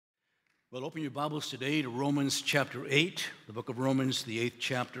Well, open your Bibles today to Romans chapter 8, the book of Romans, the 8th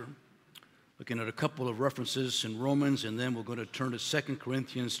chapter. Looking at a couple of references in Romans, and then we're going to turn to 2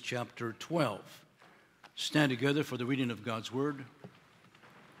 Corinthians chapter 12. Stand together for the reading of God's Word.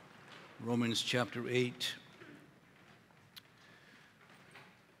 Romans chapter 8.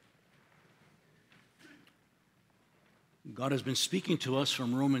 God has been speaking to us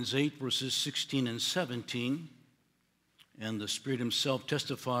from Romans 8, verses 16 and 17. And the Spirit himself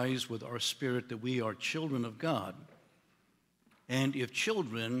testifies with our spirit that we are children of God. And if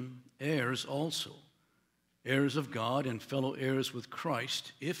children, heirs also, heirs of God and fellow heirs with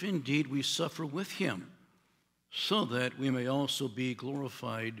Christ, if indeed we suffer with him, so that we may also be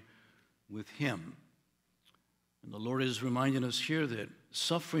glorified with him. And the Lord is reminding us here that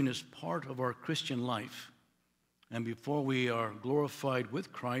suffering is part of our Christian life. And before we are glorified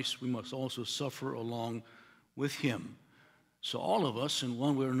with Christ, we must also suffer along with him. So all of us, in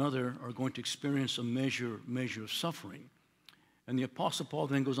one way or another, are going to experience a measure of suffering. And the Apostle Paul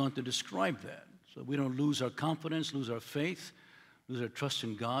then goes on to describe that. So we don't lose our confidence, lose our faith, lose our trust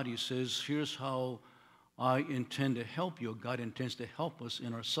in God. He says, here's how I intend to help you. God intends to help us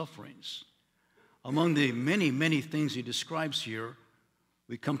in our sufferings. Among the many, many things he describes here,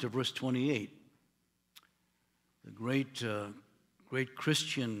 we come to verse 28. The great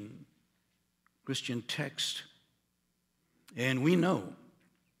Christian text. And we know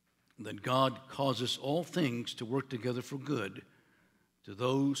that God causes all things to work together for good to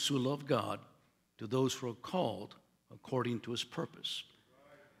those who love God, to those who are called according to his purpose.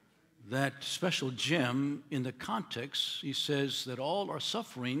 That special gem in the context, he says that all our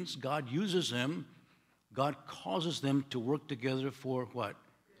sufferings, God uses them, God causes them to work together for what?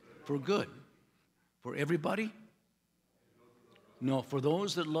 For good. For everybody? No, for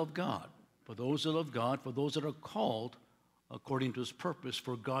those that love God. For those that love God, for those that are called according to his purpose,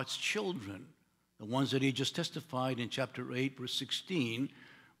 for God's children, the ones that he just testified in chapter 8, verse 16,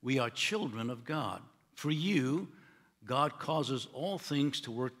 we are children of God. For you, God causes all things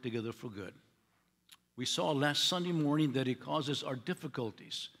to work together for good. We saw last Sunday morning that he causes our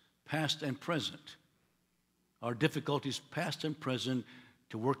difficulties, past and present, our difficulties past and present,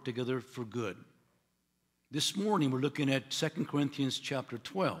 to work together for good. This morning we're looking at 2 Corinthians chapter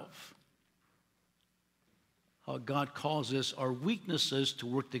 12. How God causes our weaknesses to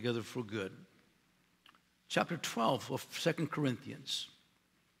work together for good. Chapter 12 of 2 Corinthians.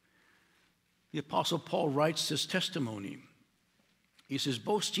 The Apostle Paul writes this testimony. He says,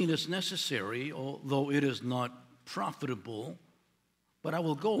 boasting is necessary, although it is not profitable, but I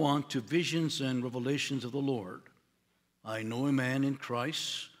will go on to visions and revelations of the Lord. I know a man in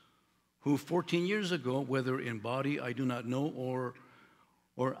Christ who 14 years ago, whether in body I do not know, or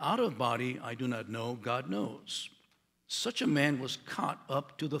out of body, I do not know, God knows. Such a man was caught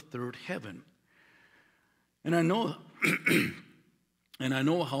up to the third heaven. And I know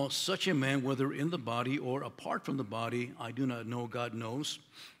how such a man, whether in the body or apart from the body, I do not know, God knows,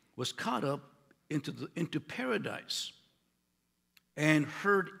 was caught up into paradise and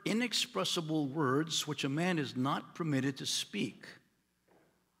heard inexpressible words which a man is not permitted to speak.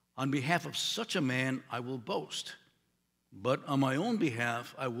 On behalf of such a man, I will boast. But on my own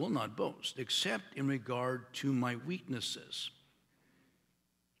behalf, I will not boast, except in regard to my weaknesses.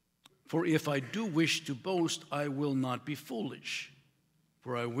 For if I do wish to boast, I will not be foolish,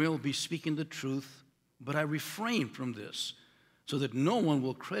 for I will be speaking the truth, but I refrain from this, so that no one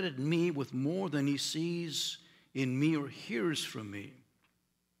will credit me with more than he sees in me or hears from me.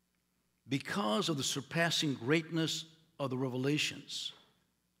 Because of the surpassing greatness of the revelations,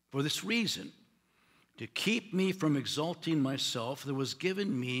 for this reason, to keep me from exalting myself, there was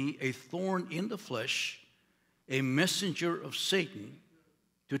given me a thorn in the flesh, a messenger of Satan,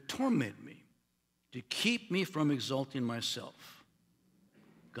 to torment me, to keep me from exalting myself.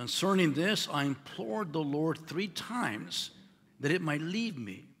 Concerning this, I implored the Lord 3 times that it might leave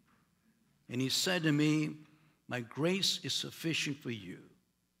me. And he said to me, my grace is sufficient for you,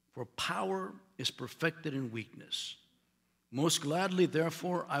 for power is perfected in weakness. Most gladly,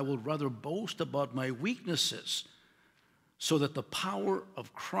 therefore, I will rather boast about my weaknesses, so that the power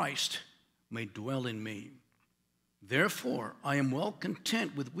of Christ may dwell in me. Therefore, I am well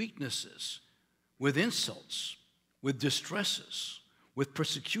content with weaknesses, with insults, with distresses, with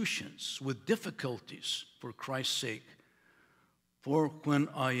persecutions, with difficulties for Christ's sake. For when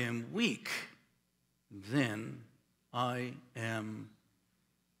I am weak, then I am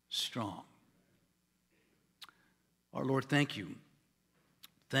strong. Our Lord, thank you.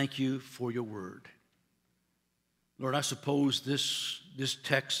 Thank you for your word. Lord, I suppose this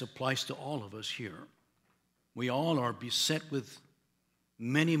text applies to all of us here. We all are beset with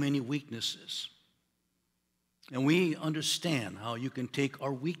many, many weaknesses. And we understand how you can take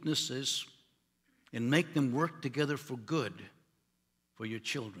our weaknesses and make them work together for good for your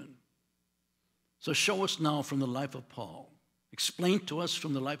children. So show us now from the life of Paul. Explain to us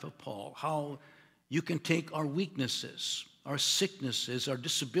from the life of Paul how you can take our weaknesses, our sicknesses, our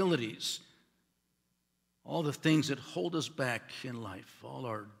disabilities, all the things that hold us back in life, all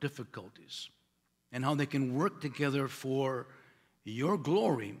our difficulties, and how they can work together for your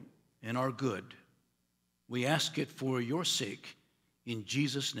glory and our good. We ask it for your sake, in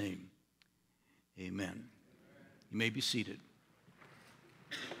Jesus' name, amen. You may be seated.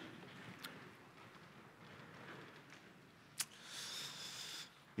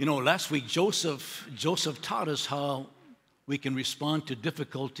 You know, last week Joseph taught us how we can respond to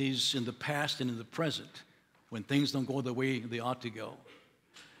difficulties in the past and in the present when things don't go the way they ought to go.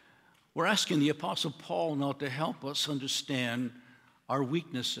 We're asking the Apostle Paul now to help us understand our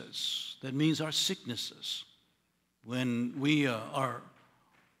weaknesses. That means our sicknesses. When we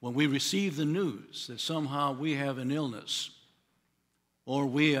receive the news that somehow we have an illness, or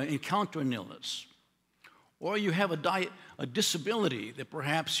we encounter an illness, or you have a disability that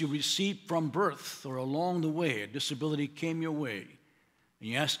perhaps you received from birth or along the way, a disability came your way, and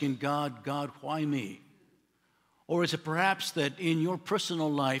you're asking God, why me? Or is it perhaps that in your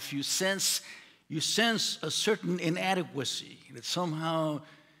personal life you sense a certain inadequacy, that somehow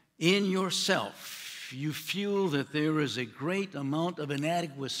in yourself you feel that there is a great amount of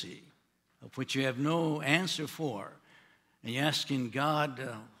inadequacy of which you have no answer for? And you're asking God,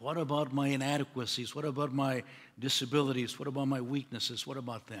 what about my inadequacies? What about my disabilities? What about my weaknesses? What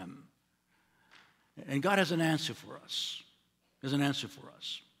about them? And God has an answer for us. There's an answer for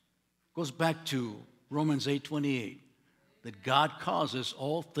us. It goes back to Romans 8:28, that God causes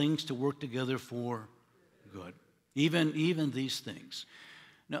all things to work together for good, even these things.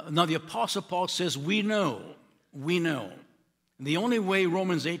 Now the Apostle Paul says, we know. And the only way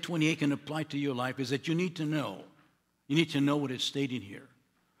Romans 8:28 can apply to your life is that you need to know. You need to know what it's stating here.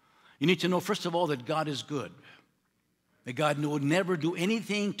 You need to know, first of all, that God is good. That God will never do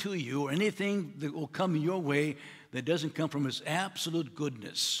anything to you or anything that will come your way that doesn't come from his absolute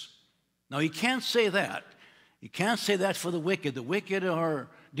goodness. Now, he can't say that. He can't say that for the wicked. The wicked are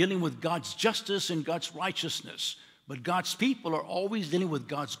dealing with God's justice and God's righteousness. But God's people are always dealing with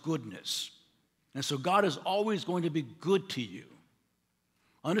God's goodness. And so God is always going to be good to you.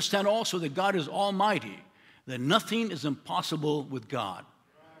 Understand also that God is almighty, that nothing is impossible with God.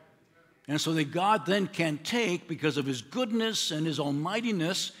 And so that God then can take, because of his goodness and his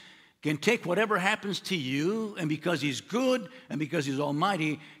almightiness, can take whatever happens to you, and because he's good and because he's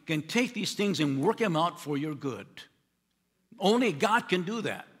almighty, can take these things and work them out for your good. Only God can do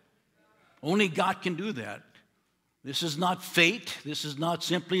that. Only God can do that. This is not fate. This is not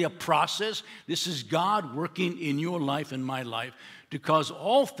simply a process. This is God working in your life and my life to cause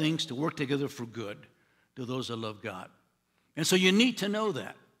all things to work together for good to those that love God. And so you need to know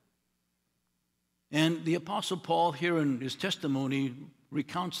that. And the Apostle Paul here in his testimony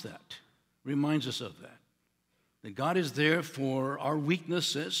recounts that, reminds us of that. That God is there for our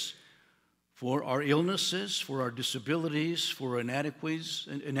weaknesses, for our illnesses, for our disabilities, for our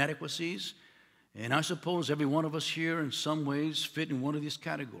inadequacies. And I suppose every one of us here in some ways fit in one of these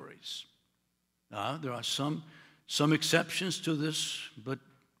categories. There are some exceptions to this, but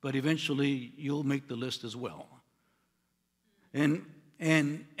eventually you'll make the list as well. And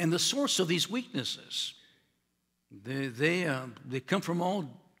the source of these weaknesses, they come from all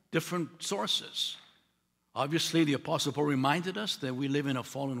different sources. Obviously, the Apostle Paul reminded us that we live in a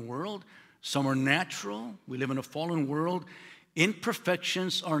fallen world. Some are natural. We live in a fallen world.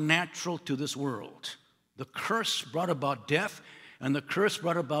 Imperfections are natural to this world. The curse brought about death, and the curse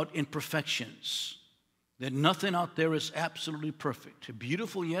brought about imperfections. That nothing out there is absolutely perfect.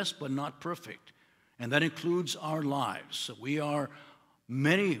 Beautiful, yes, but not perfect. And that includes our lives. So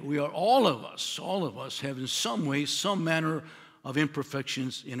all of us have in some way, some manner of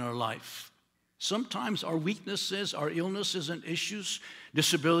imperfections in our life. Sometimes our weaknesses, our illnesses and issues,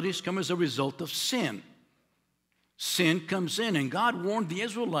 disabilities come as a result of sin. Sin comes in, and God warned the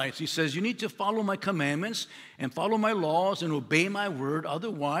Israelites. He says, you need to follow my commandments and follow my laws and obey my word.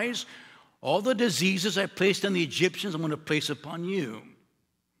 Otherwise, all the diseases I placed on the Egyptians, I'm going to place upon you.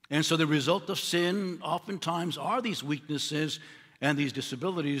 And so the result of sin oftentimes are these weaknesses and these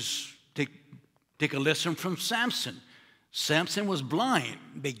disabilities. Take a lesson from Samson. Samson was blind.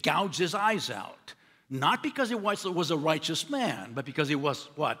 They gouged his eyes out. Not because he was a righteous man, but because he was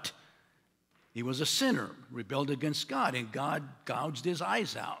what? He was a sinner, rebelled against God, and God gouged his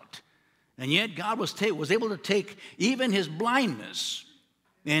eyes out. And yet God was able to take even his blindness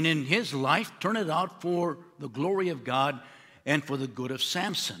And in his life, turn it out for the glory of God and for the good of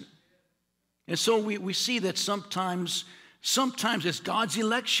Samson. And so we see that sometimes it's God's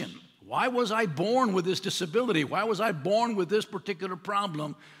election. Why was I born with this disability? Why was I born with this particular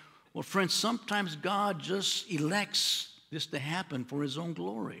problem? Well, friends, sometimes God just elects this to happen for his own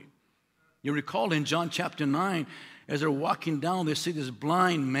glory. You recall in John chapter 9, as they're walking down, they see this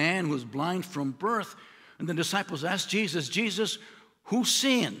blind man who was blind from birth. And the disciples asked Jesus, Jesus, who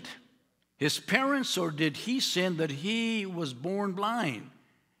sinned? His parents, or did he sin that he was born blind?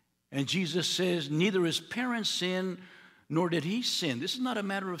 And Jesus says, neither his parents sinned, nor did he sin. This is not a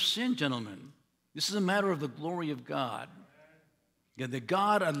matter of sin, gentlemen. This is a matter of the glory of God. That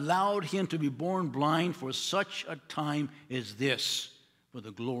God allowed him to be born blind for such a time as this, for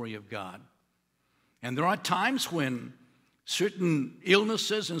the glory of God. And there are times when certain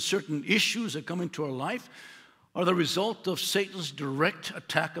illnesses and certain issues that come into our life are the result of Satan's direct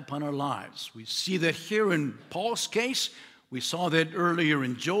attack upon our lives. We see that here in Paul's case. We saw that earlier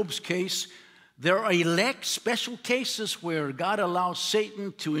in Job's case. There are elect special cases where God allows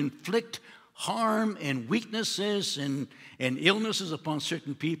Satan to inflict harm and weaknesses and illnesses upon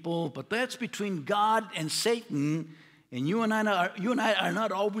certain people. But that's between God and Satan, and you and I are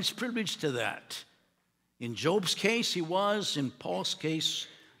not always privileged to that. In Job's case, he was. In Paul's case,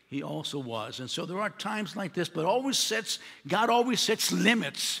 he also was. And so there are times like this, but God always sets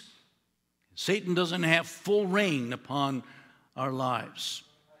limits. Satan doesn't have full reign upon our lives.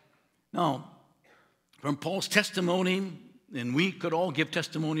 Now, from Paul's testimony, and we could all give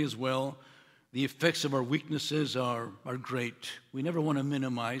testimony as well, the effects of our weaknesses are great. We never want to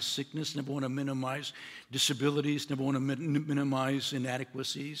minimize sickness, never want to minimize disabilities, never want to minimize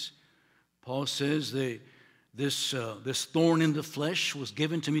inadequacies. Paul says this thorn in the flesh was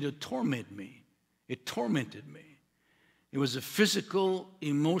given to me to torment me. It tormented me. It was a physical,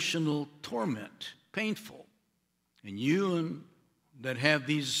 emotional torment, painful. And you that have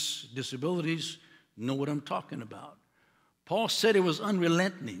these disabilities know what I'm talking about. Paul said it was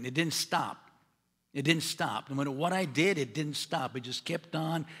unrelenting. It didn't stop. It didn't stop. No matter what I did, it didn't stop. It just kept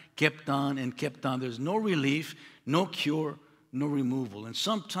on, and kept on. There's no relief, no cure, no removal. And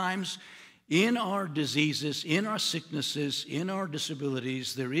sometimes in our diseases, in our sicknesses, in our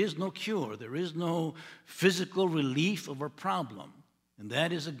disabilities, there is no cure. There is no physical relief of our problem. And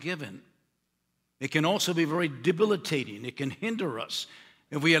that is a given. It can also be very debilitating. It can hinder us.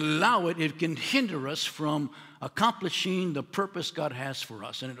 If we allow it, it can hinder us from accomplishing the purpose God has for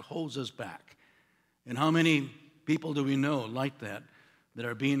us, and it holds us back. And how many people do we know like that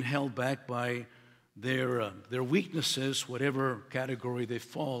are being held back by their weaknesses, whatever category they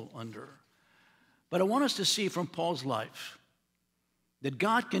fall under? But I want us to see from Paul's life that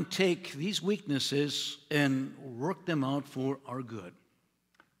God can take these weaknesses and work them out for our good.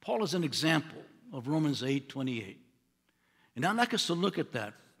 Paul is an example of Romans 8:28. And I'd like us to look at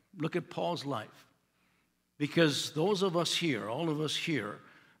that, look at Paul's life. Because those of us here, all of us here,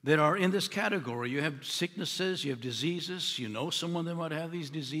 that are in this category, you have sicknesses, you have diseases, you know someone that might have these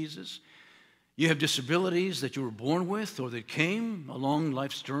diseases. You have disabilities that you were born with or that came along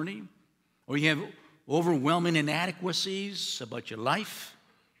life's journey. Or you have overwhelming inadequacies about your life.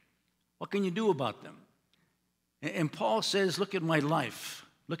 What can you do about them? And Paul says, look at my life.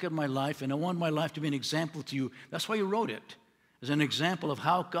 Look at my life, and I want my life to be an example to you. That's why he wrote it, as an example of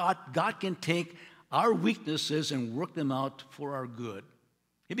how God can take our weaknesses and work them out for our good.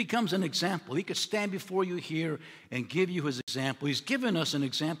 He becomes an example. He could stand before you here and give you his example. He's given us an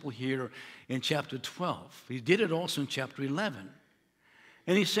example here in chapter 12. He did it also in chapter 11.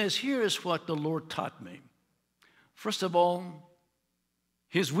 And he says, here is what the Lord taught me. First of all,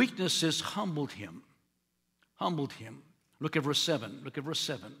 his weaknesses humbled him. Humbled him. Look at verse 7. Look at verse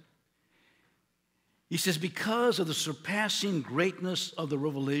 7. He says, because of the surpassing greatness of the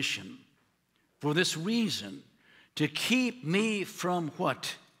revelation, for this reason, to keep me from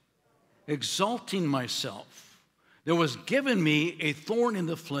what? Exalting myself. There was given me a thorn in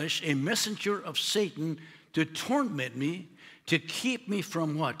the flesh, a messenger of Satan to torment me, to keep me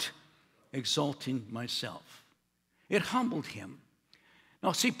from what? Exalting myself. It humbled him.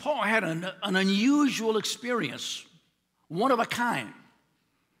 Now, see, Paul had an unusual experience, one of a kind.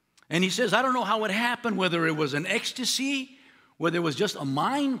 And he says, I don't know how it happened, whether it was an ecstasy, whether it was just a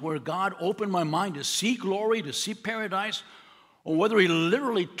mind where God opened my mind to see glory, to see paradise, or whether he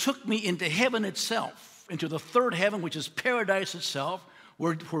literally took me into heaven itself, into the third heaven, which is paradise itself,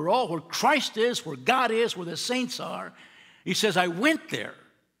 where Christ is, where God is, where the saints are. He says, I went there,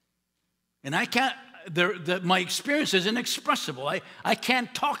 and I can't, my experience is inexpressible. I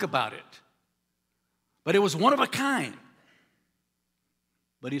can't talk about it. But it was one of a kind.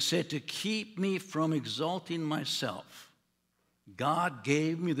 But he said, to keep me from exalting myself, God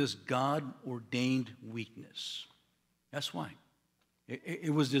gave me this God-ordained weakness. That's why.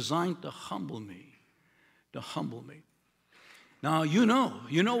 It was designed to humble me, to humble me. Now, you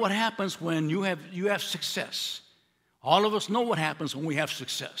know what happens when you have success. All of us know what happens when we have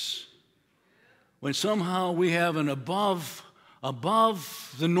success. When somehow we have an above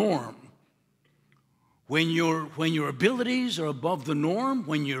the norm. When your abilities are above the norm,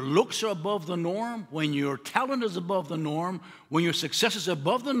 when your looks are above the norm, when your talent is above the norm, when your success is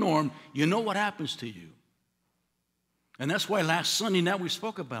above the norm, you know what happens to you. And that's why last Sunday night we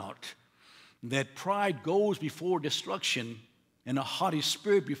spoke about that pride goes before destruction and a haughty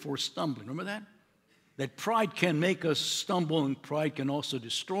spirit before stumbling. Remember that? That pride can make us stumble and pride can also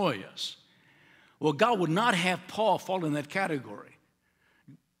destroy us. Well, God would not have Paul fall in that category.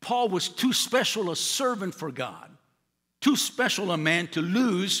 Paul was too special a servant for God, too special a man to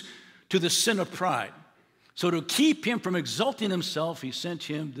lose to the sin of pride. So to keep him from exalting himself, he sent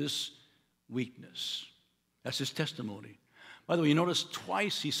him this weakness. That's his testimony. By the way, you notice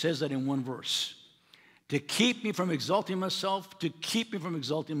twice he says that in one verse. To keep me from exalting myself, to keep me from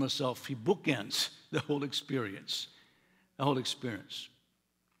exalting myself. He bookends the whole experience, the whole experience.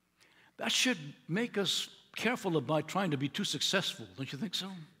 That should make us careful about trying to be too successful, don't you think so?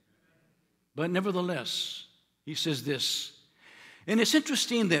 But nevertheless, he says this. And it's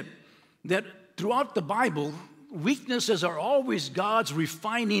interesting that throughout the Bible, weaknesses are always God's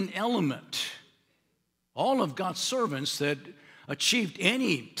refining element. All of God's servants that achieved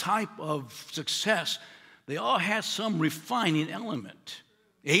any type of success, they all had some refining element.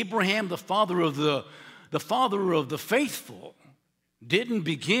 Abraham, the father of the faithful, didn't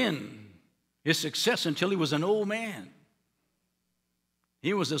begin his success until he was an old man.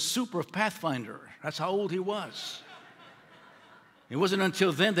 He was a super pathfinder. That's how old he was. It wasn't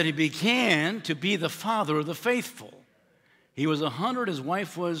until then that he began to be the father of the faithful. He was 100, his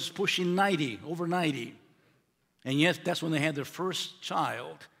wife was pushing 90, over 90. And yet that's when they had their first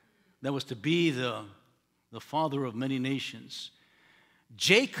child that was to be the father of many nations.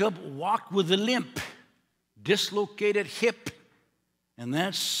 Jacob walked with a limp, dislocated hip. And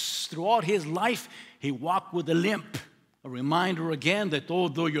that's throughout his life, he walked with a limp. A reminder again that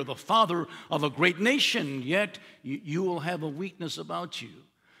although you're the father of a great nation, yet you will have a weakness about you.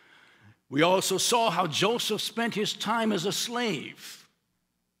 We also saw how Joseph spent his time as a slave.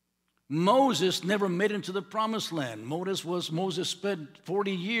 Moses never made it into the promised land. Moses spent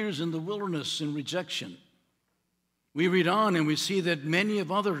 40 years in the wilderness in rejection. We read on and we see that many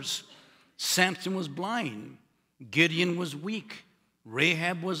of others, Samson was blind, Gideon was weak,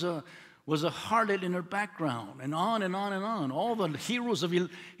 Rahab was a harlot in her background, and on and on and on. All the heroes of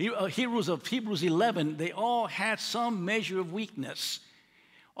Hebrews 11, they all had some measure of weakness.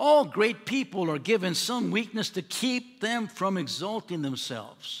 All great people are given some weakness to keep them from exalting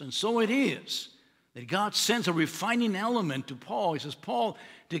themselves. And so it is that God sends a refining element to Paul. He says, Paul,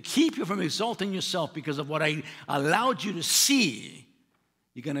 to keep you from exalting yourself because of what I allowed you to see,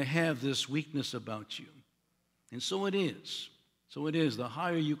 you're going to have this weakness about you. And so it is. So it is, the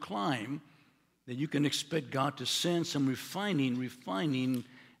higher you climb, that you can expect God to send some refining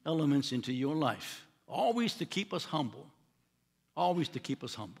elements into your life. Always to keep us humble. Always to keep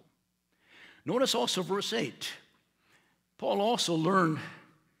us humble. Notice also verse 8. Paul also learned,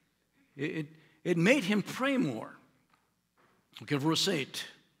 it made him pray more. Look at verse 8.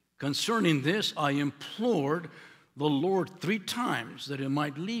 Concerning this, I implored the Lord 3 times that it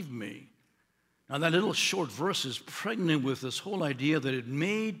might leave me. Now, that little short verse is pregnant with this whole idea that it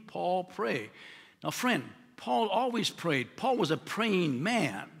made Paul pray. Now, friend, Paul always prayed. Paul was a praying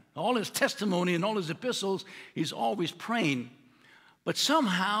man. All his testimony and all his epistles, he's always praying. But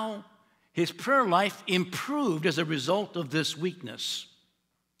somehow, his prayer life improved as a result of this weakness.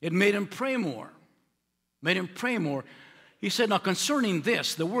 It made him pray more. Made him pray more. He said, now, concerning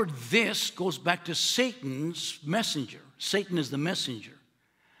this, the word this goes back to Satan's messenger. Satan is the messenger.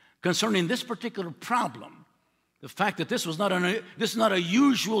 Concerning this particular problem, the fact that this is not a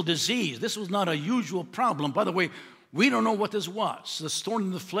usual disease, this was not a usual problem. By the way, we don't know what this was. The thorn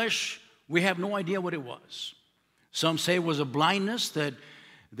in the flesh, we have no idea what it was. Some say it was a blindness that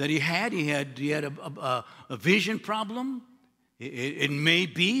he had. He had a vision problem. It may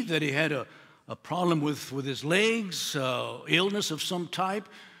be that he had a problem with his legs, illness of some type.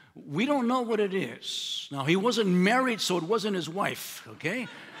 We don't know what it is. Now, he wasn't married, so it wasn't his wife, okay?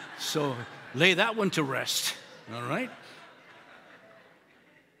 So lay that one to rest, all right?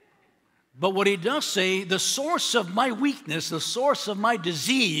 But what he does say, the source of my weakness, the source of my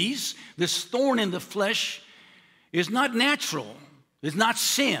disease, this thorn in the flesh, is not natural. It's not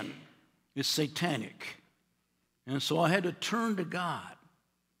sin. It's satanic. And so I had to turn to God.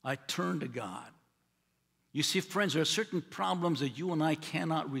 I turned to God. You see, friends, there are certain problems that you and I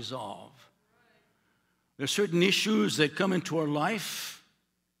cannot resolve. There are certain issues that come into our life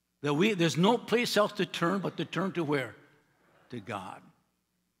that there's no place else to turn but to turn to where? To God.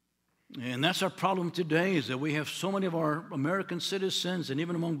 And that's our problem today, is that we have so many of our American citizens and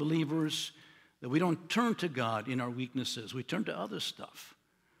even among believers that we don't turn to God in our weaknesses. We turn to other stuff.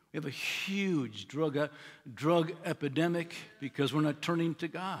 We have a huge drug epidemic because we're not turning to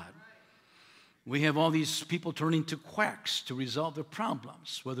God. We have all these people turning to quacks to resolve their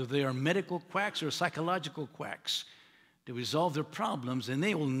problems, whether they are medical quacks or psychological quacks, to resolve their problems, and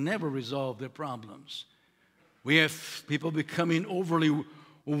they will never resolve their problems. We have people becoming overwhelmed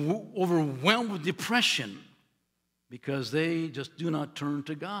with depression because they just do not turn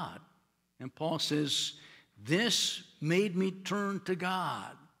to God. And Paul says, this made me turn to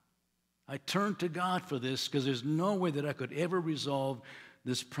God. I turned to God for this because there's no way that I could ever resolve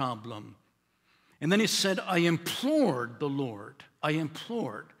this problem. And then he said, I implored the Lord. I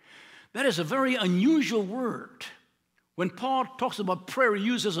implored. That is a very unusual word. When Paul talks about prayer, he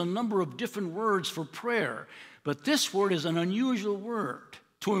uses a number of different words for prayer. But this word is an unusual word.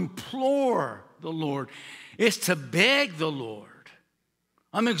 To implore the Lord is to beg the Lord.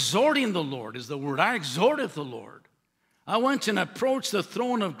 I'm exhorting the Lord is the word. I exhorted the Lord. I went and approached the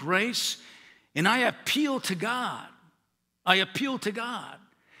throne of grace, and I appealed to God. I appealed to God.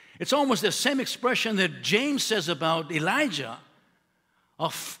 It's almost the same expression that James says about Elijah,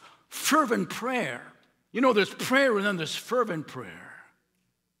 of fervent prayer. You know, there's prayer and then there's fervent prayer.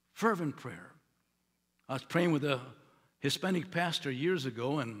 Fervent prayer. I was praying with a Hispanic pastor years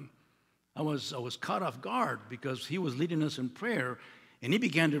ago, and I was caught off guard because he was leading us in prayer, and he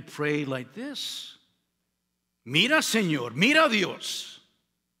began to pray like this. Mira, Señor, mira, Dios.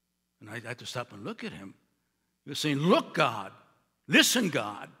 And I had to stop and look at him. He was saying, look, God. Listen,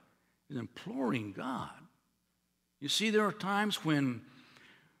 God. He's imploring God. You see, there are times when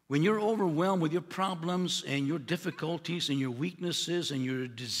you're overwhelmed with your problems and your difficulties and your weaknesses and your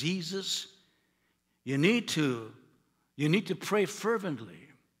diseases, you need to pray fervently.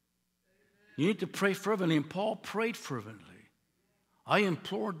 You need to pray fervently, and Paul prayed fervently. I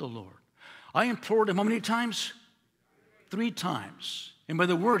implored the Lord. I implored him how many times? 3 times. And by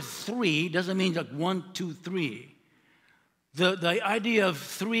the word 3 doesn't mean like 1, 2, 3. The idea of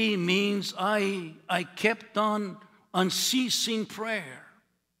 3 means I kept on unceasing prayer.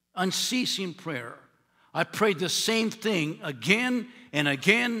 Unceasing prayer. I prayed the same thing again and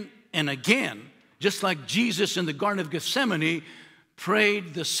again and again. Just like Jesus in the Garden of Gethsemane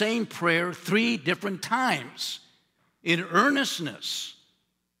prayed the same prayer 3 different times in earnestness.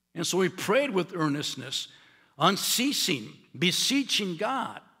 And so he prayed with earnestness, unceasing, beseeching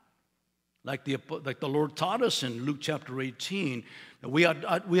God. Like the Lord taught us in Luke chapter 18, that we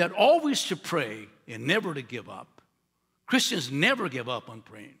had always to pray and never to give up. Christians never give up on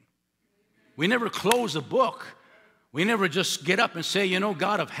praying. We never close a book. We never just get up and say, you know,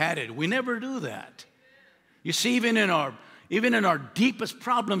 God, I've had it. We never do that. You see, even in our deepest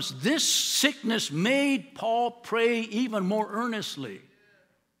problems, this sickness made Paul pray even more earnestly.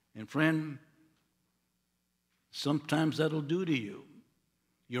 And friend, sometimes that'll do to you.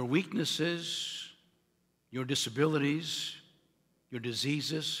 Your weaknesses, your disabilities, your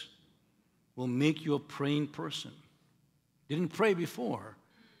diseases will make you a praying person. Didn't pray before,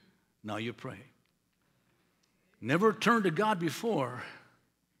 now you pray. Never turned to God before,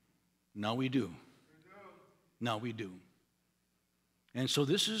 now we do. Now we do. And so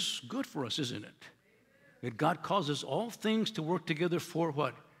this is good for us, isn't it? That God causes all things to work together for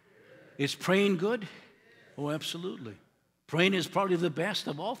what? Is praying good? Oh, absolutely. Praying is probably the best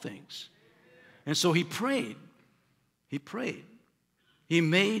of all things. And so he prayed. He prayed. He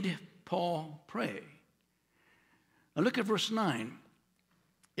made Paul pray. Now look at verse 9.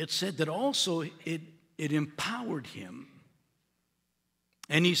 It said that also it empowered him.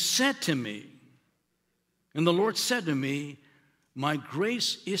 And he said to me, and the Lord said to me, my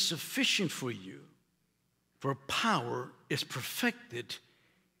grace is sufficient for you, for power is perfected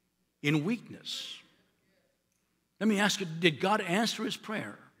in weakness. Let me ask you, did God answer his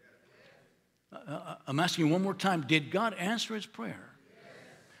prayer? I'm asking you one more time, did God answer his prayer?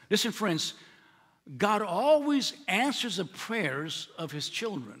 Listen, friends, God always answers the prayers of his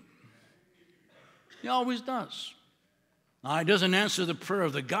children. He always does. Now, he doesn't answer the prayer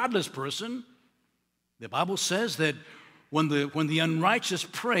of the godless person. The Bible says that when the unrighteous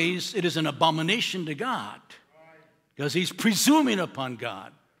prays, it is an abomination to God because he's presuming upon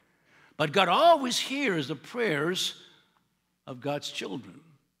God. But God always hears the prayers of God's children.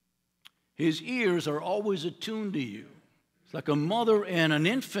 His ears are always attuned to you. It's like a mother and an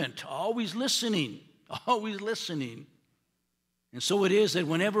infant, always listening, always listening. And so it is that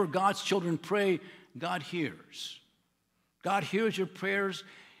whenever God's children pray, God hears. God hears your prayers,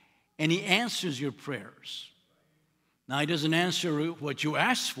 and He answers your prayers. Now, He doesn't answer what you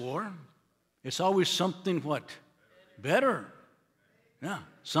ask for. It's always something, what? Better. Yeah,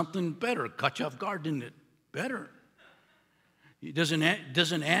 something better. Caught you off guard, didn't it? Better. He doesn't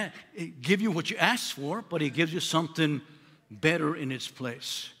give you what you asked for, but He gives you something better in its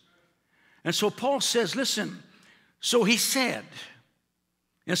place. And so Paul says, listen, so he said,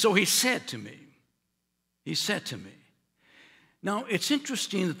 and so he said to me. He said to me. Now, it's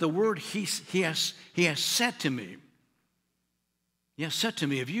interesting that the word he has said to me. He has said to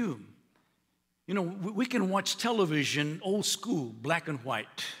me, you know, we can watch television old school, black and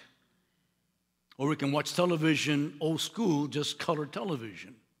white. Or we can watch television old school, just color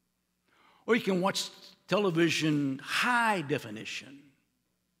television. Or you can watch television high definition.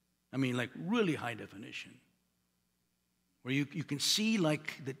 I mean, like really high definition. Where you can see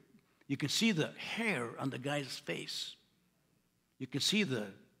you can see the hair on the guy's face. You can see the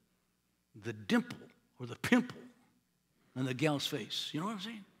dimple or the pimple on the gal's face. You know what I'm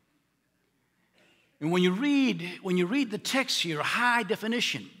saying? And when you read the text here, high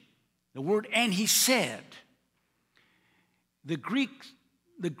definition, the word "and he said," the Greek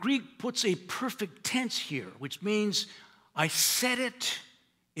puts a perfect tense here, which means I said it,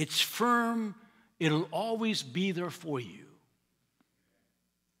 it's firm, it'll always be there for you.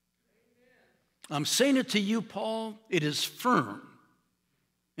 I'm saying it to you, Paul, it is firm,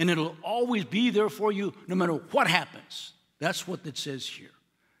 and it'll always be there for you no matter what happens. That's what it says here.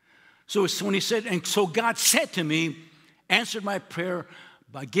 So it's when he said, and so God said to me, answered my prayer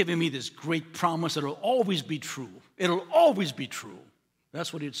by giving me this great promise that it'll always be true. It'll always be true.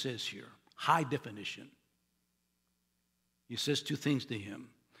 That's what it says here. High definition. He says two things to him.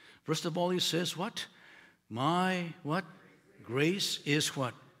 First of all, he says what? My what? Grace is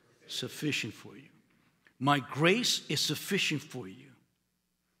what? Sufficient for you. My grace is sufficient for you.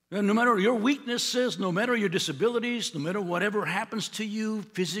 And no matter your weaknesses, no matter your disabilities, no matter whatever happens to you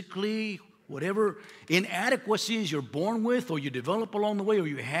physically, whatever inadequacies you're born with or you develop along the way or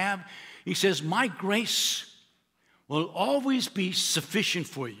you have, he says, my grace will always be sufficient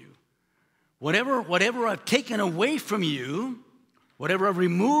for you. Whatever I've taken away from you, whatever I've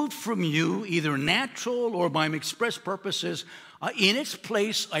removed from you, either natural or by express purposes, in its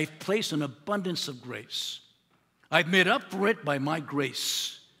place, I've placed an abundance of grace. I've made up for it by my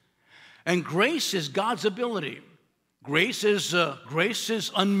grace. And grace is God's ability. Grace is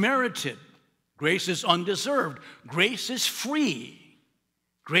unmerited. Grace is undeserved. Grace is free.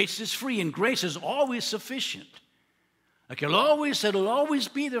 Grace is free, and grace is always sufficient. Like it'll always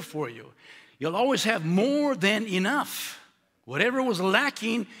be there for you. You'll always have more than enough. Whatever was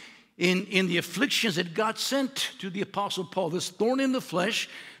lacking in the afflictions that God sent to the Apostle Paul, this thorn in the flesh,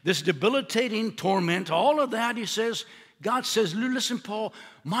 this debilitating torment, all of that, he says, God says, listen, Paul,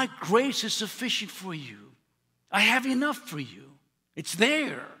 my grace is sufficient for you. I have enough for you. It's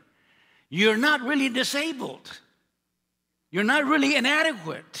there. You're not really disabled. You're not really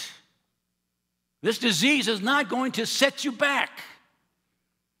inadequate. This disease is not going to set you back.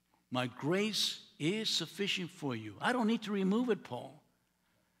 My grace is sufficient for you. I don't need to remove it, Paul,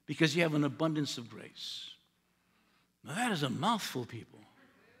 because you have an abundance of grace. Now, that is a mouthful, people.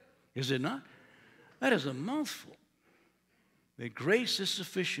 Is it not? That is a mouthful. That grace is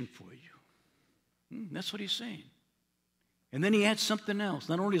sufficient for you. That's what he's saying. And then he adds something else.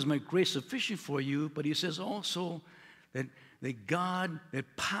 Not only is my grace sufficient for you, but he says also that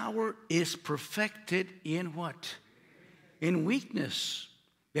power is perfected in what? In weakness.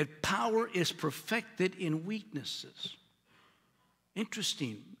 That power is perfected in weaknesses.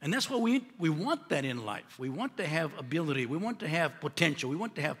 Interesting. And that's what we want that in life. We want to have ability. We want to have potential. We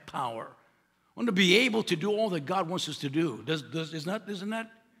want to have power. We want to be able to do all that God wants us to do. Isn't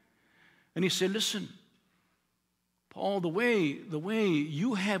that? And he said, listen, Paul, the way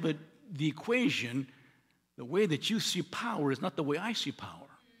you have it, the equation, the way that you see power is not the way I see power.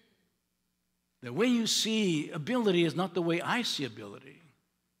 The way you see ability is not the way I see ability.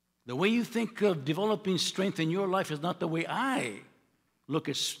 The way you think of developing strength in your life is not the way I look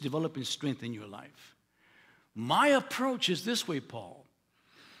at developing strength in your life. My approach is this way, Paul,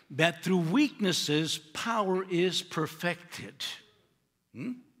 that through weaknesses, power is perfected.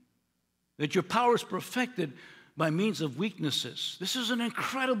 That your power is perfected by means of weaknesses. This is an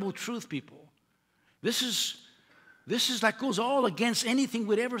incredible truth, people. This is that goes all against anything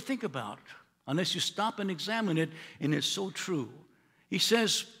we'd ever think about. unless you stop and examine it, and it's so true. He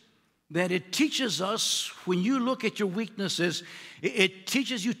says that it teaches us, when you look at your weaknesses, it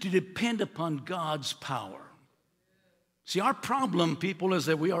teaches you to depend upon God's power. See, our problem, people, is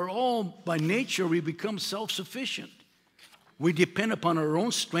that we are all, by nature, we become self-sufficient. We depend upon our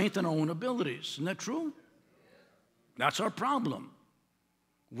own strength and our own abilities. Isn't that true? That's our problem.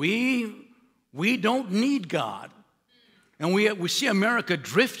 We don't need God. And we see America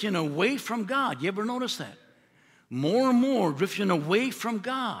drifting away from God. You ever notice that? More and more drifting away from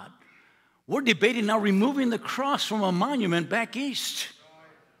God. We're debating now removing the cross from a monument back east.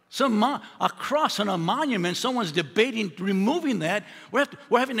 A cross on a monument, someone's debating removing that. We're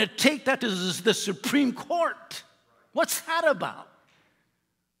having to take that to the Supreme Court. What's that about?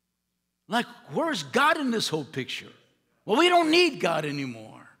 Like, where's God in this whole picture? Well, we don't need God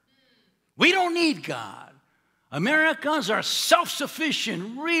anymore. We don't need God. Americans are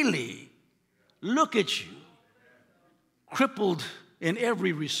self-sufficient, really. Look at you. Crippled in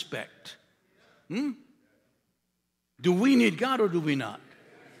every respect. Do we need God or do we not?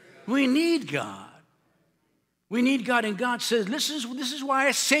 We need God. We need God, and God says, this is why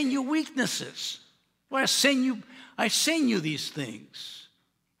I send you weaknesses. Why I send you these things.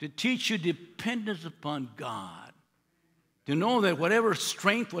 To teach you dependence upon God. To know that whatever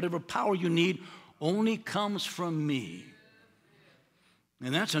strength, whatever power you need only comes from me.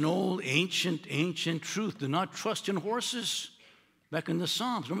 And that's an old, ancient truth. Do not trust in horses. Back in the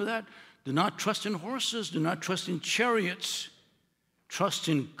Psalms, remember that? Do not trust in horses. Do not trust in chariots. Trust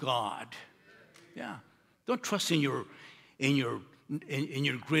in God. Yeah. Don't trust in your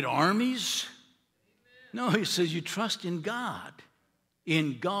great armies. No, he says you trust in God.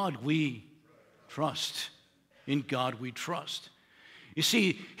 In God we trust. In God we trust. You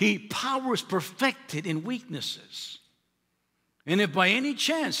see, power is perfected in weaknesses. And if by any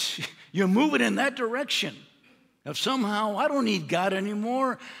chance you're moving in that direction, if somehow I don't need God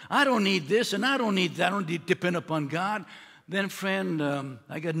anymore, I don't need this and I don't need that, I don't need to depend upon God, then friend,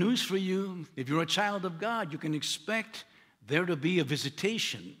 I got news for you. If you're a child of God, you can expect there to be a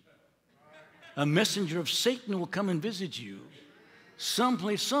visitation. A messenger of Satan will come and visit you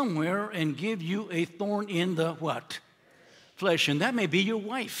someplace, somewhere, and give you a thorn in the what? Flesh. And that may be your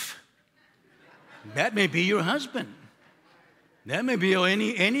wife. That may be your husband. That may be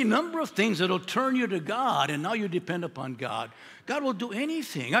any number of things that will turn you to God, and now you depend upon God. God will do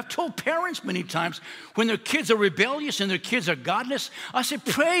anything. I've told parents many times when their kids are rebellious and their kids are godless, I say,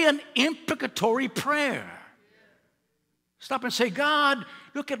 pray an imprecatory prayer. Stop and say, God,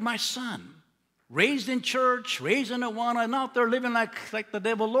 look at my son. Raised in church, raised in Awana, and out there living like the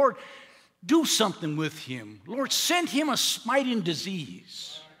devil. Lord, do something with him. Lord, send him a smiting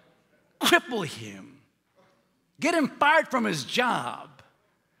disease. Cripple him. Get him fired from his job.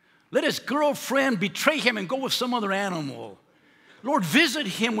 Let his girlfriend betray him and go with some other animal. Lord, visit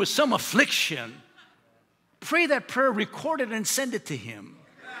him with some affliction. Pray that prayer, record it, and send it to him.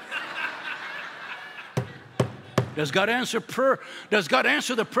 Does God answer prayer? Does God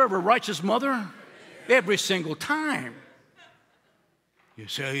answer the prayer of a righteous mother? Every single time. You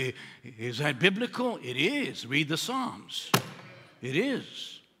say, is that biblical? It is. Read the Psalms. It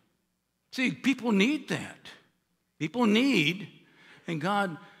is. See, people need that. People need, and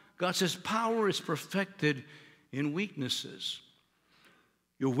God says power is perfected in weaknesses.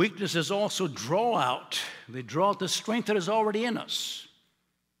 Your weaknesses also draw out the strength that is already in us.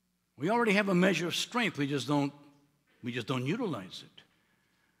 We already have a measure of strength, we just don't utilize it.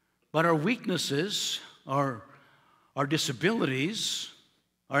 But our weaknesses, our disabilities,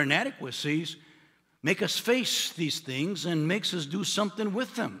 our inadequacies make us face these things and makes us do something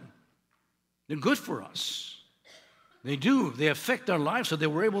with them. They're good for us. They do. They affect our lives so that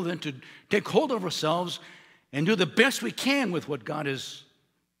we're able then to take hold of ourselves and do the best we can with what God has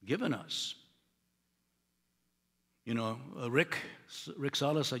given us. You know, Rick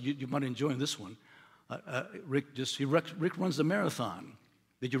Salas, you might enjoy this one. Rick runs the marathon.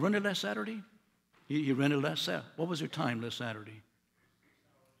 Did you run it last Saturday? He ran it last Saturday. What was your time last Saturday?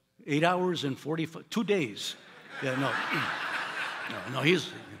 8 hours and 2 days. Yeah, no,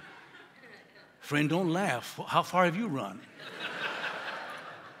 he's... Friend, don't laugh. How far have you run?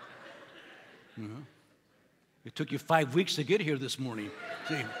 It took you 5 weeks to get here this morning.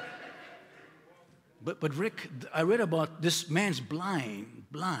 See? But Rick, I read about this man's blind.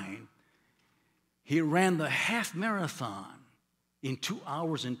 He ran the half marathon in 2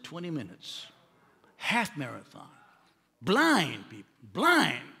 hours and 20 minutes. Half marathon. Blind people.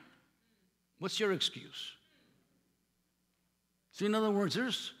 Blind. What's your excuse? See, in other words,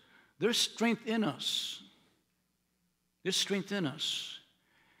 there's strength in us. There's strength in us.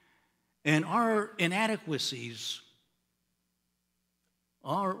 And our inadequacies,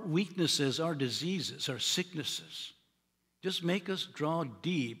 our weaknesses, our diseases, our sicknesses, just make us draw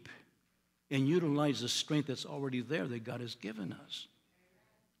deep and utilize the strength that's already there that God has given us.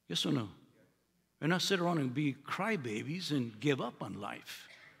 Yes or no? And not sit around and be crybabies and give up on life.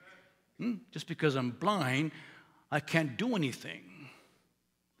 Just because I'm blind, I can't do anything.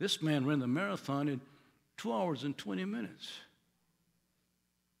 This man ran the marathon in 2 hours and 20 minutes.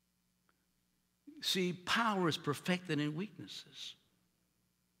 See, power is perfected in weaknesses.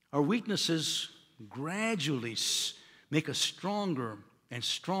 Our weaknesses gradually make us stronger and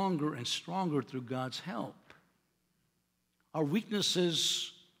stronger and stronger through God's help. Our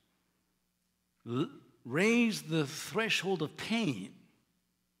weaknesses raise the threshold of pain.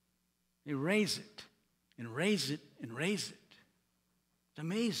 They raise it and raise it and raise it. It's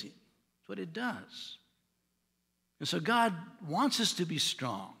amazing. That's what it does. And so God wants us to be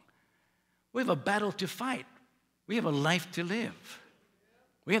strong. We have a battle to fight. We have a life to live.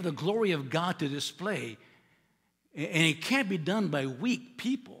 We have the glory of God to display. And it can't be done by weak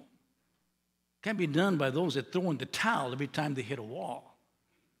people. It can't be done by those that throw in the towel every time they hit a wall.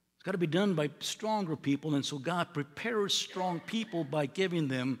 It's got to be done by stronger people. And so God prepares strong people by giving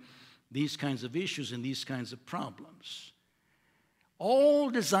them these kinds of issues and these kinds of problems. All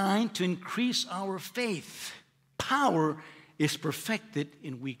designed to increase our faith. Power is perfected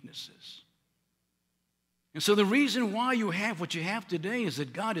in weaknesses. And so the reason why you have what you have today is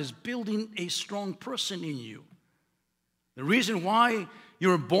that God is building a strong person in you. The reason why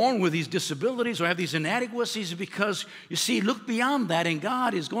you're born with these disabilities or have these inadequacies is because, you see, look beyond that, and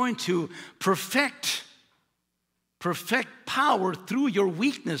God is going to perfect power through your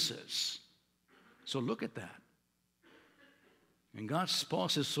weaknesses. So look at that. And Paul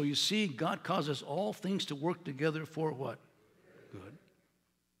says, so you see, God causes all things to work together for what? Good.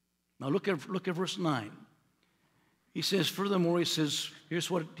 Now look at verse 9. He says, furthermore, he says,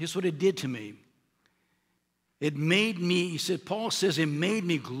 here's what it did to me. It made me, Paul says, it made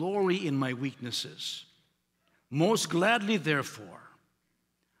me glory in my weaknesses. Most gladly, therefore,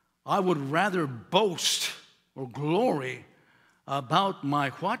 I would rather boast or glory about my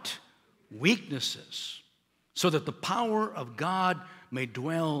what? Weaknesses, so that the power of God may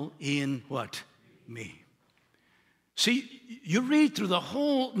dwell in what? Me. See, you read through the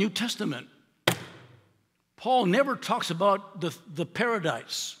whole New Testament, Paul never talks about the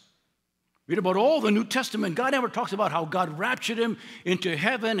paradise. Read about all the New Testament. God never talks about how God raptured him into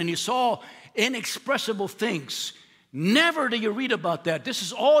heaven and he saw inexpressible things. Never do you read about that. This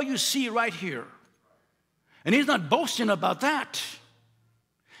is all you see right here. And he's not boasting about that.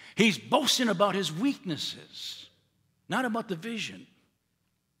 He's boasting about his weaknesses, not about the vision.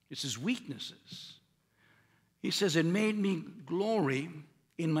 It's his weaknesses. He says, it made me glory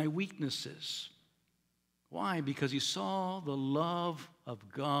in my weaknesses. Why? Because he saw the love of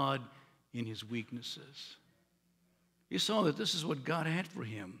God in his weaknesses. He saw that this is what God had for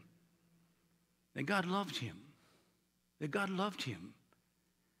him. That God loved him. That God loved him.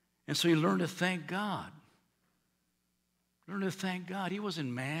 And so he learned to thank God. Learned to thank God. He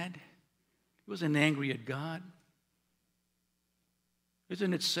wasn't mad. He wasn't angry at God.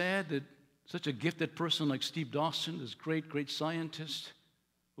 Isn't it sad that such a gifted person like Steve Dawson, this great, great scientist,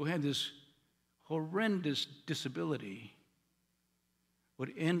 who had this horrendous disability,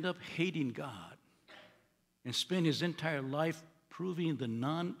 would end up hating God and spend his entire life proving the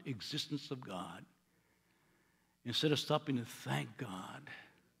non-existence of God instead of stopping to thank God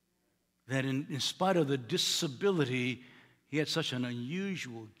that in spite of the disability, he had such an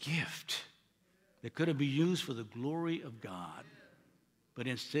unusual gift that could have been used for the glory of God. But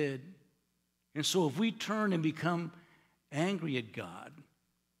instead, and so if we turn and become angry at God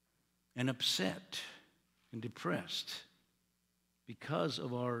and upset and depressed because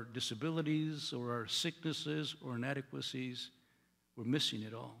of our disabilities or our sicknesses or inadequacies, we're missing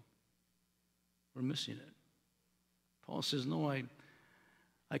it all. We're missing it. Paul says, no,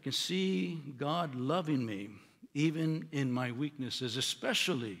 I can see God loving me even in my weaknesses,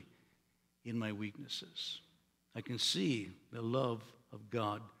 especially in my weaknesses. I can see the love of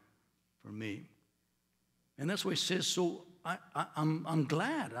God for me. And that's why he says, so I'm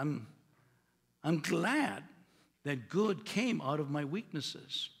glad. I'm glad that good came out of my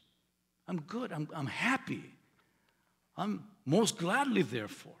weaknesses. I'm good. I'm happy. I'm most gladly,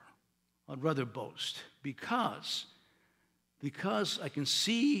 therefore, I'd rather boast because I can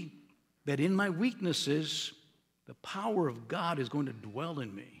see that in my weaknesses, the power of God is going to dwell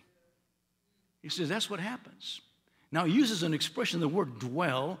in me. He says that's what happens. Now, he uses an expression, the word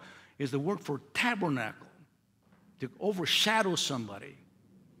dwell is the word for tabernacle, to overshadow somebody.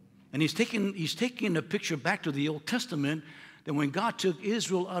 And he's taking a picture back to the Old Testament that when God took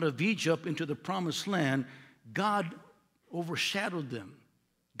Israel out of Egypt into the promised land, God overshadowed them.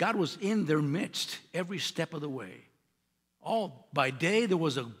 God was in their midst every step of the way. All by day there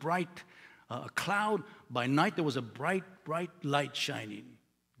was a bright cloud. By night there was a bright light shining.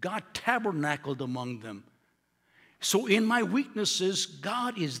 God tabernacled among them. So in my weaknesses,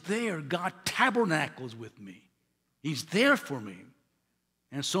 God is there. God tabernacles with me. He's there for me.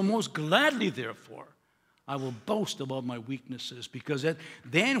 And so most gladly, therefore, I will boast about my weaknesses, because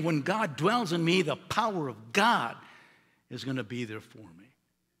then when God dwells in me, the power of God is going to be there for me.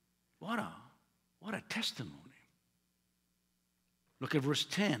 What a testimony. Look at verse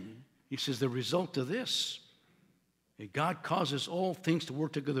 10. He says, the result of this, that God causes all things to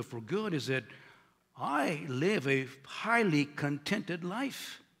work together for good, is that I live a highly contented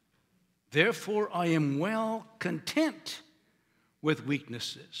life. Therefore, I am well content with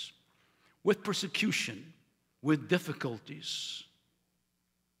weaknesses, with persecution, with difficulties,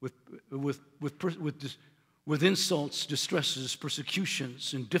 with insults, distresses,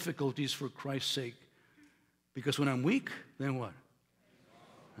 persecutions, and difficulties for Christ's sake. Because when I'm weak, then what?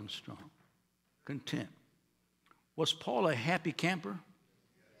 I'm strong. Content. Was Paul a happy camper?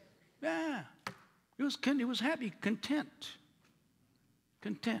 Yeah. He was happy, content.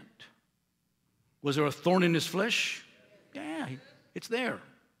 Content. Was there a thorn in his flesh? Yeah, it's there.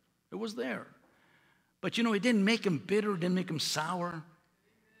 It was there. But you know, it didn't make him bitter, didn't make him sour,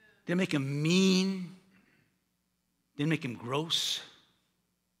 didn't make him mean, didn't make him gross,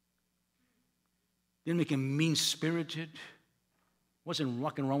 didn't make him mean-spirited, wasn't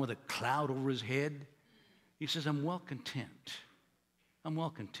walking around with a cloud over his head. He says, I'm well content. I'm well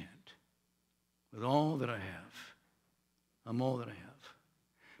content with all that I have. I'm all that I have.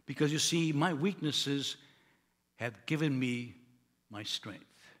 Because you see, my weaknesses have given me my strength.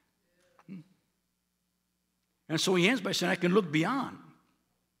 And so he ends by saying, I can look beyond.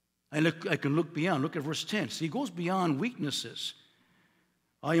 I can look beyond. Look at verse 10. See, he goes beyond weaknesses.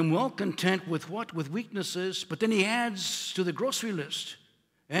 I am well content with what? With weaknesses. But then he adds to the grocery list,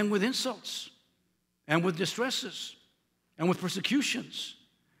 and with insults, and with distresses, and with persecutions,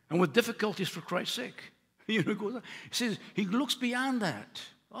 and with difficulties for Christ's sake. You know, he says, he looks beyond that.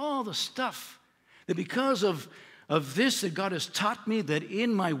 All the stuff that because of this that God has taught me, that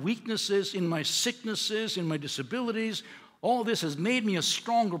in my weaknesses, in my sicknesses, in my disabilities, all this has made me a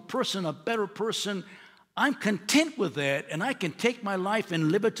stronger person, a better person. I'm content with that, and I can take my life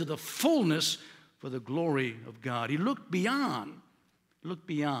and live it to the fullness for the glory of God. He looked beyond. Looked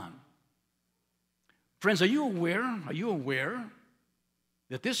beyond. Friends, are you aware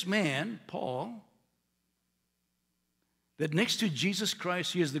that this man, Paul, that next to Jesus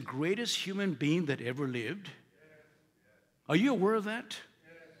Christ, he is the greatest human being that ever lived? Are you aware of that?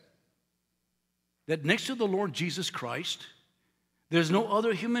 That next to the Lord Jesus Christ, there's no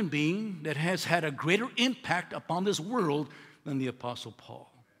other human being that has had a greater impact upon this world than the Apostle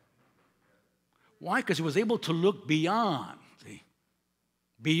Paul. Why? Because he was able to look beyond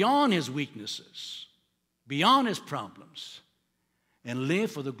his weaknesses, beyond his problems, and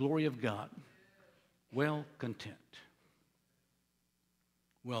live for the glory of God, well content.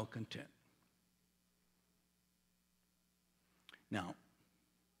 Well content. Now,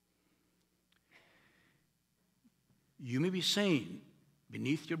 you may be saying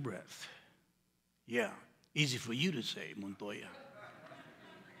beneath your breath, yeah, easy for you to say, Montoya.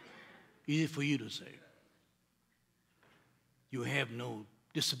 Easy for you to say. You have no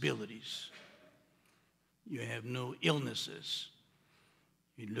disabilities. You have no illnesses.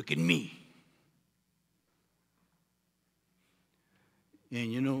 You look at me.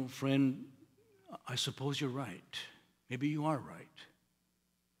 And you know, friend, I suppose you're right. Maybe you are right.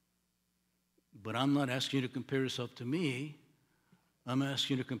 But I'm not asking you to compare yourself to me. I'm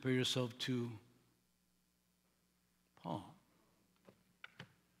asking you to compare yourself to Paul.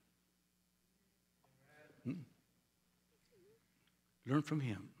 Learn from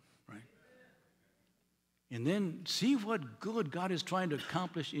him, right? And then see what good God is trying to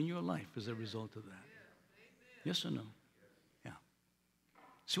accomplish in your life as a result of that. Yes or no? Yeah.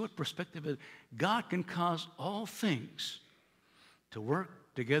 See what perspective is. God can cause all things to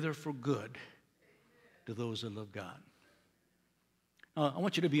work together for good to those that love God. I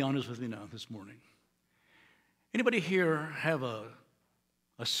want you to be honest with me now this morning. Anybody here have a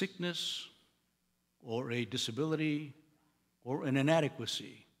sickness or a disability or an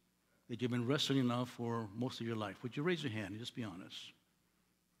inadequacy that you've been wrestling now for most of your life? Would you raise your hand and just be honest?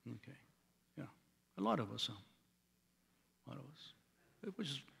 Okay. Yeah. A lot of us, huh? A lot of us. Which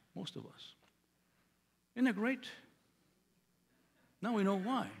is most of us. Isn't that great? Now we know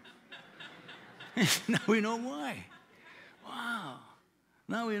why. Now we know why. Wow.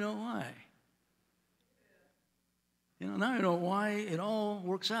 Now we know why. Now we know why it all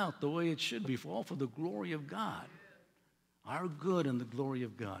works out the way it should be, all for the glory of God. Our good and the glory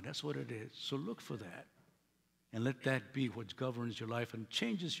of God. That's what it is. So look for that. And let that be what governs your life and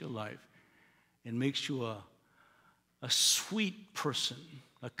changes your life and makes you a sweet person,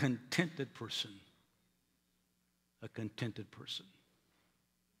 a contented person. A contented person.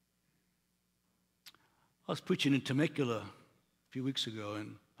 I was preaching in Temecula a few weeks ago,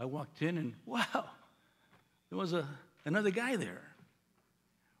 and I walked in, and wow, there was another guy there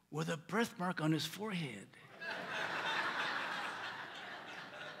with a birthmark on his forehead.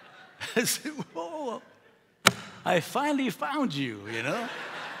 I said, whoa, I finally found you,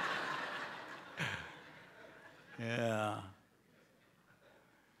 Yeah.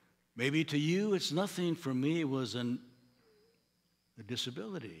 Maybe to you it's nothing. For me, it was a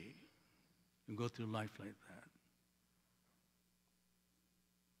disability to go through life like that.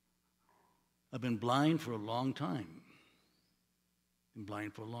 I've been blind for a long time.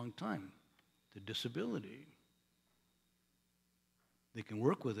 The disability. They can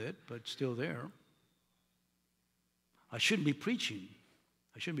work with it, but it's still there. I shouldn't be preaching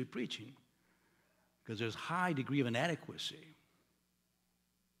because there's a high degree of inadequacy.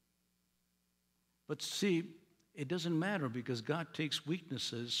 But see, it doesn't matter because God takes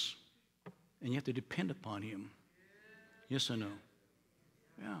weaknesses and you have to depend upon Him. Yes or no?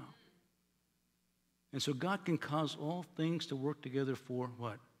 Yeah. And so God can cause all things to work together for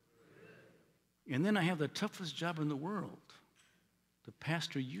what? And then I have the toughest job in the world, to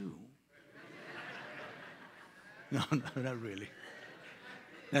pastor you. No, not really.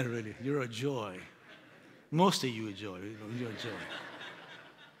 Not really. You're a joy. Most of you are joy. You're a joy.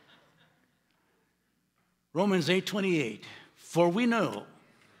 Romans 8:28. For we know,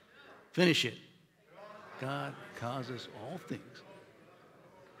 finish it, God causes all things.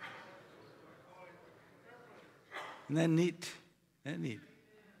 Isn't that neat?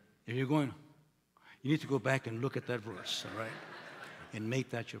 If you're going, you need to go back and look at that verse, all right? And make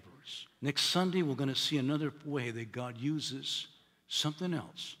that your verse. Next Sunday, we're going to see another way that God uses something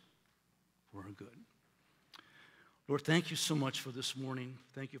else for our good. Lord, thank you so much for this morning.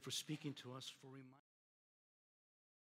 Thank you for speaking to us, for reminding